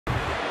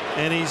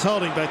and he's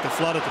holding back the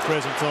flood at the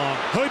present time.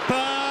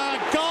 Hooper,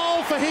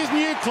 goal for his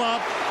new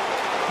club.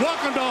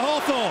 Welcome to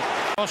Hawthorn.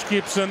 Josh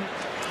Gibson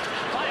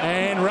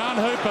and Rhan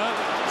Hooper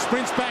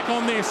sprints back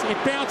on this. It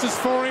bounces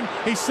for him.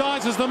 He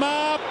sizes them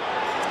up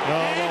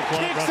and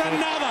kicks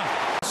another.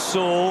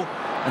 Saul,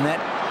 and that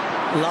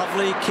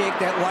lovely kick,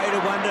 that way to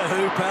wonder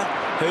Hooper.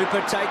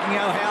 Hooper taking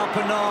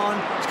O'Halpin on.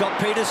 He's got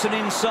Peterson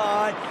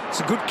inside.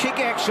 It's a good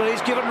kick, actually.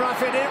 He's given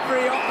Roughhead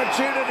every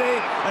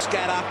opportunity.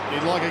 Scatter.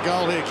 He'd like a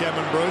goal here,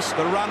 Cameron Bruce.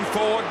 The run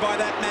forward by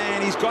that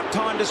man. He's got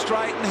time to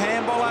straighten.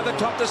 Handball over the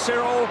top to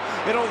Cyril.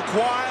 It'll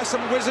require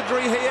some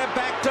wizardry here.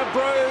 Back to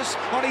Bruce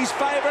on his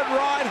favourite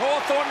ride.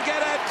 Hawthorn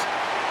get it.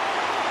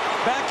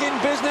 Back in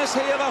business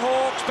here, the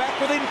Hawks. Back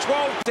within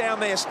 12 down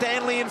there.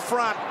 Stanley in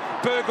front.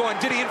 Burgoyne,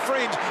 did he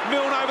infringe?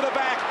 Milne over the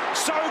back.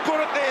 So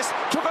good at this.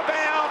 Took a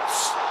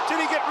bounce. Did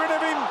he get rid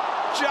of him?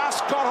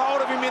 Just got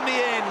hold of him in the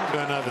end.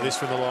 Turn over this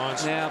from the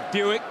Lions. Now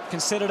Buick can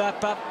set it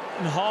up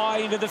and high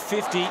into the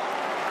 50.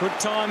 Good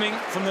timing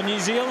from the New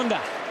Zealander.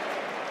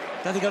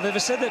 Don't think I've ever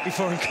said that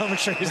before in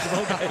commentary as the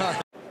ball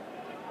game.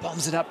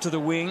 Bombs it up to the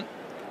wing.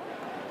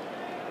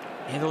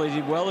 Heatherley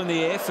did well in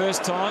the air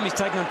first time. He's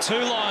taken on 2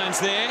 Lions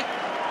there.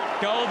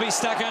 Golby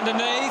stuck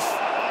underneath,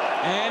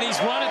 and he's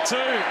won it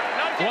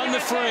too. Won the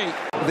free.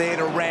 There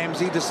to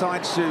Ramsey,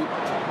 decides to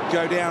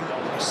go down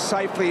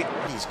safely.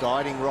 His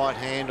guiding right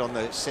hand on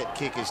the set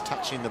kick is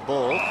touching the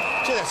ball.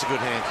 Gee, that's a good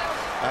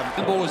hand.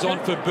 The ball was on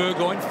for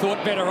Burgoyne,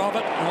 thought better of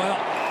it. Well,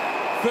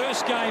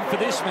 first game for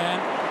this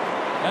man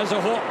as a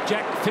Hawk,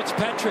 Jack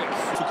Fitzpatrick.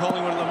 For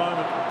Collingwood at the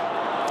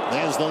moment.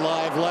 There's the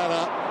live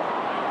ladder.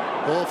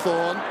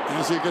 Hawthorn,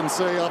 as you can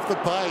see, off the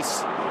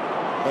pace.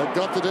 They've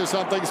got to do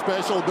something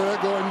special.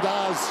 Burgoyne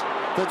does.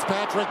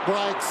 Fitzpatrick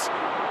breaks.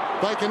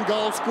 Bacon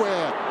goal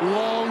square.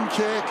 Long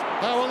kick.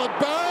 How will it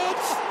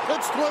bounce?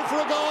 It's through for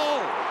a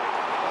goal.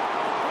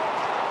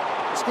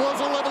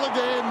 Scores a level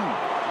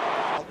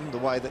again. The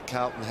way that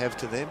Carlton have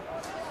to them,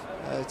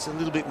 it's a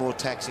little bit more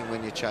taxing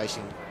when you're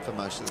chasing for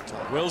most of the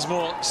time.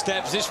 Willsmore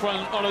stabs this one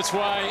on its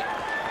way.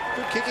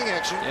 Good kicking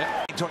action.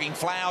 Yeah. Talking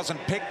Flowers and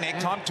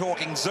Picnic. I'm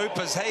talking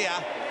Zupas here.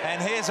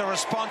 And here's a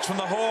response from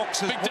the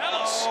Hawks. Big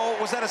Dallas. Oh,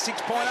 was that a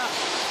 6-pointer?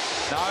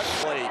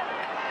 No.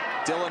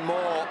 Dylan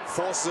Moore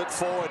forces it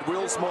forward.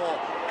 Willsmore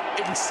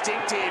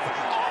instinctive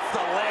off the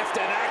left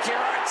and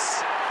accurate.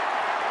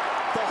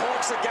 The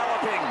Hawks are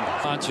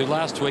galloping. Who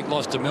last week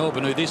lost to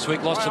Melbourne, who this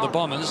week lost to the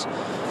Bombers,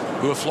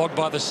 who were flogged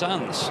by the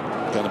Suns.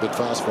 Going a bit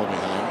fast for me,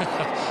 Hame.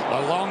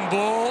 A long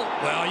ball.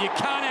 Well, you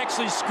can't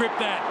actually script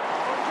that.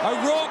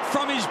 O'Rourke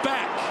from his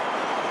back.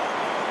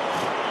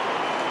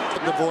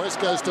 The voice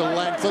goes to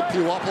Langford.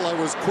 Puopolo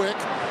was quick.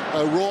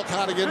 O'Rourke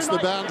hard against the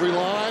boundary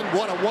line.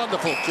 What a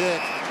wonderful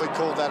kick. We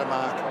called that a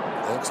mark.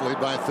 Hawks lead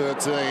by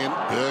 13.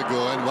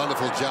 Burgoyne,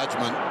 wonderful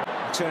judgment.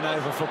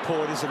 Turnover for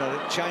Port, isn't it?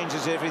 It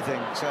changes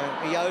everything. So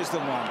he owes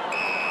them one.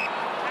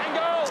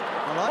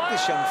 I like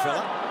this young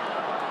fella.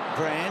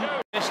 Brand.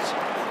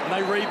 And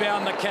they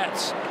rebound the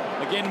Cats.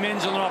 Again,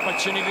 Menzel an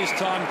opportunity this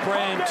time.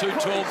 Brand, too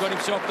tall, got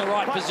himself in the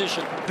right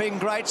position. Been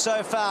great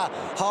so far.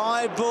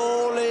 High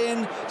ball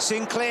in.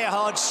 Sinclair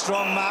Hodge,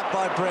 strong mark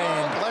by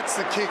Brand. That's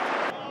the kick.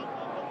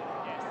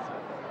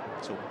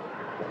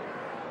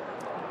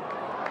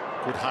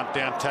 Good hunt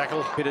down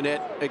tackle.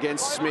 Pittonet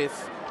against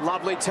Smith.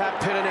 Lovely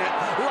tap, Pittonet.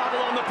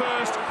 Lovell on the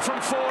burst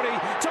from 40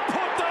 to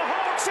put the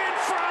Hawks in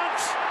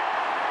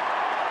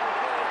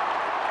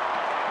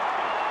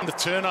front. The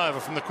turnover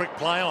from the quick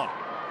play on.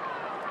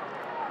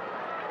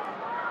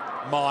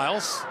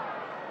 Miles.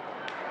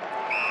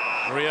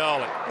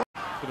 Rioli.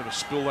 Bit of a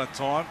spill that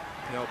time.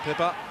 The old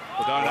Pepper.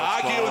 An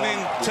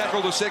arguing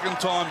tackle the second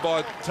time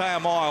by Teia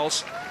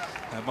Miles.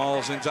 And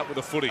Miles ends up with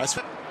a footy.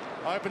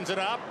 Opens it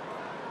up.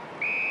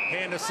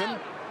 Henderson.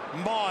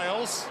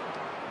 Miles.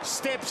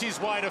 Steps his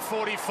way to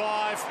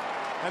 45.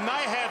 And they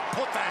have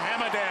put the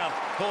hammer down,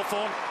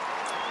 Hawthorn.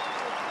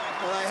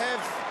 Well, they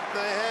have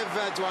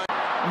Dwayne.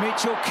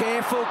 Mitchell,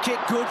 careful kick,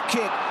 good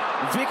kick.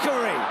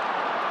 Vickery.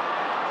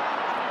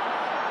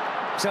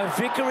 So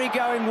Vickery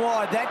going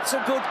wide. That's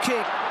a good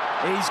kick.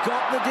 He's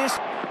got the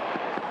distance.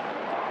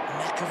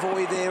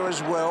 McAvoy there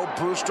as well.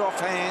 Bruced off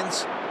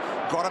hands.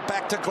 Got it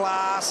back to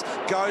Glass.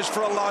 Goes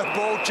for a low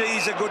ball.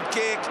 Geez, a good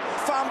kick.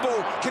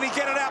 Fumble. Can he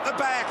get it out the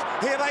back?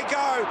 Here they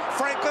go.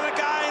 Franklin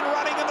again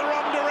running in the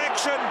wrong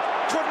direction.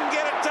 Couldn't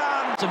get it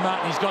done. To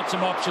Martin, he's got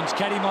some options.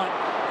 Caddy might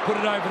put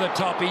it over the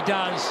top. He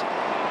does.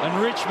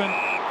 And Richmond,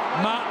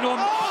 Martin or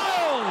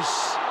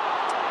Miles.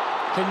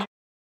 Can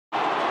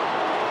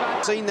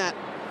you... Seen that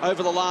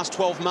over the last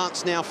 12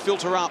 months now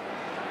filter up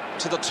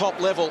to the top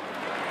level.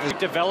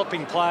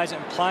 Developing players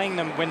and playing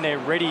them when they're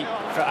ready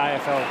for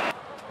AFL.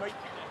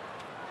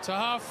 To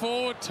half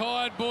forward,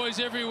 tired boys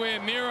everywhere.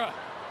 Mirra,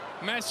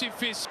 massive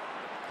fist.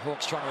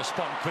 Hawks trying to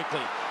respond quickly.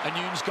 A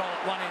Nunes goal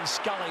at one end.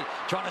 Scully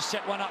trying to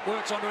set one up.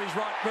 Works onto his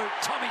right boot.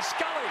 Tommy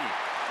Scully.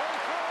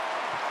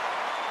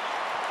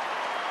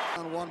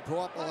 and Wan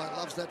Puopolo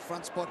loves that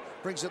front spot,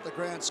 brings it to the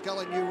ground.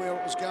 Scully knew where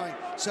it was going,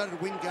 so did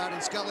Wingard,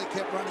 and Scully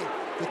kept running.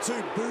 The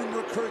two boom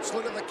recruits,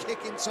 look at the kick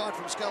inside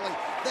from Scully.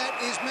 That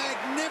is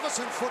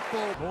magnificent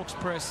football. Hawks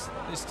press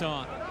this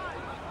time.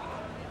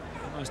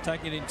 Almost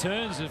taking it in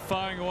turns and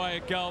firing away a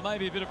goal.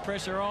 Maybe a bit of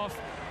pressure off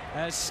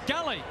as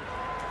Scully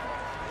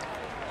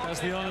does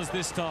the honours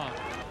this time.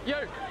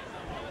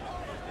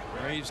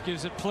 Greaves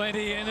gives it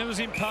plenty, and it was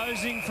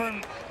imposing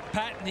from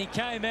Patton. He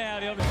came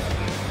out.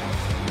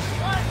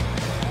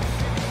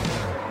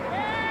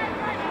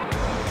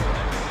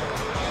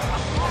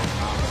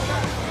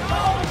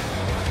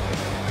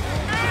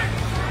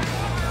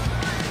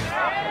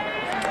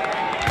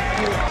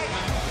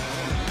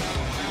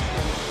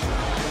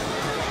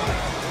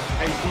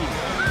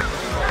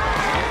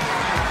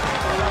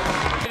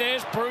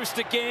 Bruce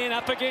again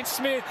up against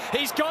Smith.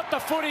 He's got the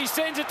foot. He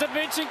sends it to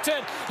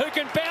Minchington, who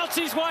can bounce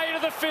his way to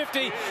the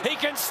 50. He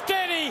can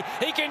steady.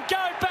 He can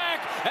go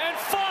back and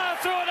fire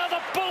through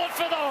another bullet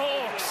for the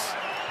Hawks.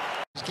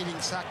 He's getting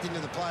sucked into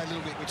the play a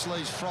little bit, which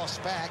leaves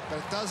Frost back, but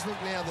it does look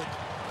now that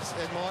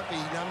it might be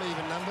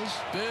even numbers.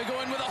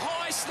 Burgoyne with a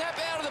high snap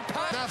out of the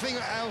pack. Nothing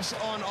else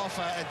on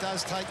offer. It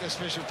does take the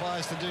special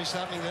players to do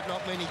something that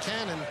not many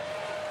can, and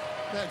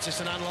that's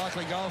just an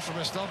unlikely goal from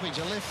a stoppage.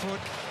 A left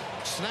foot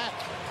snap.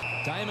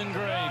 Damon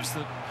Greaves,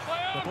 the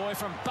boy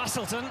from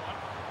Bustleton,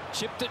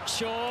 chipped it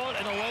short,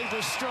 and a leg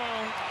was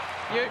strong.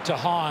 To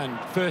Hine,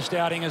 first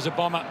outing as a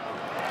Bomber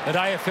at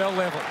AFL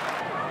level.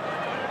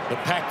 The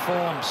pack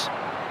forms.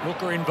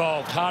 Hooker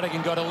involved.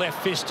 Hartigan got a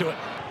left fist to it.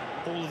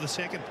 All of the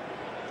second.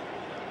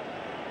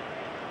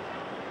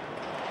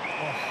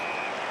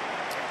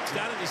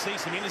 Starting to see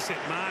some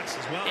intercept marks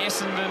as well.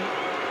 Essendon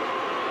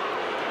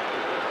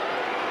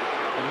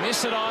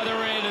miss at either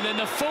end, and then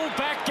the full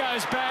back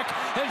goes back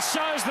and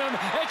shows them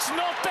it's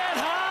not that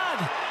hard.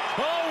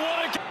 Oh,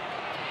 what a...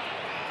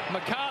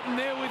 McCartan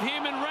there with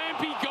him, and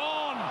Rampy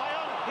gone.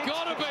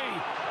 Gotta be.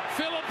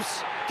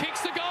 Phillips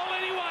kicks the goal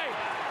anyway.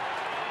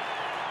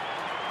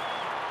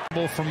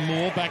 Ball from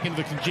Moore, back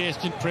into the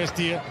congestion.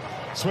 Prestia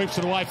sweeps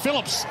it away.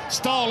 Phillips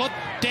stole it.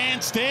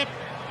 Dan step.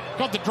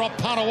 Got the drop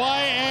punt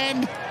away,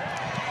 and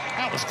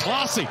that was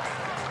classy.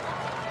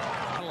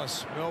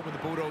 Melbourne, the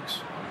Bulldogs,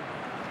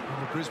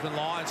 and the Brisbane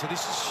Lions. So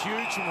this is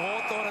huge from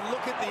Hawthorn, and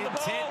look at the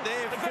intent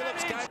there.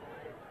 Phillips game.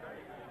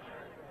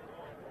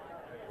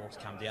 Hawks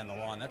come down the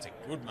line. That's a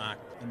good mark.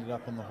 Ended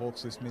up on the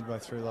Hawks list midway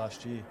through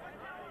last year.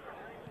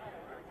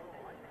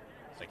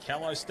 So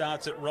Callow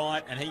starts it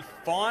right, and he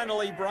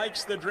finally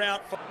breaks the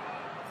drought.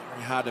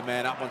 Very hard to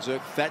man up on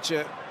Zerk.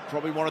 Thatcher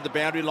probably wanted the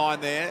boundary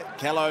line there.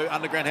 Callow,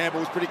 underground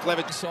handball was pretty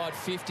clever. Side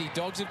 50.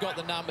 Dogs have got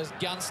the numbers.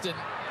 Gunston,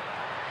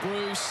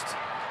 Bruce.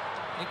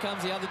 Here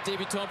comes the other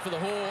debutant for the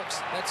Hawks.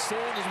 That's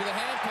Saunders with a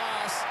hand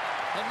pass.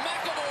 And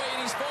McAvoy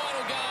in his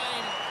final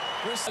game.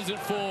 Bristles it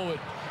forward.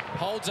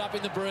 Holds up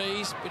in the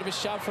breeze. Bit of a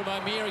shove from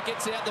O'Meara.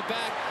 Gets out the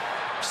back.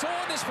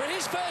 Saunders for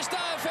his first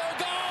AFL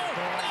goal.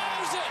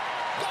 Knows it.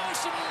 Goes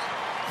from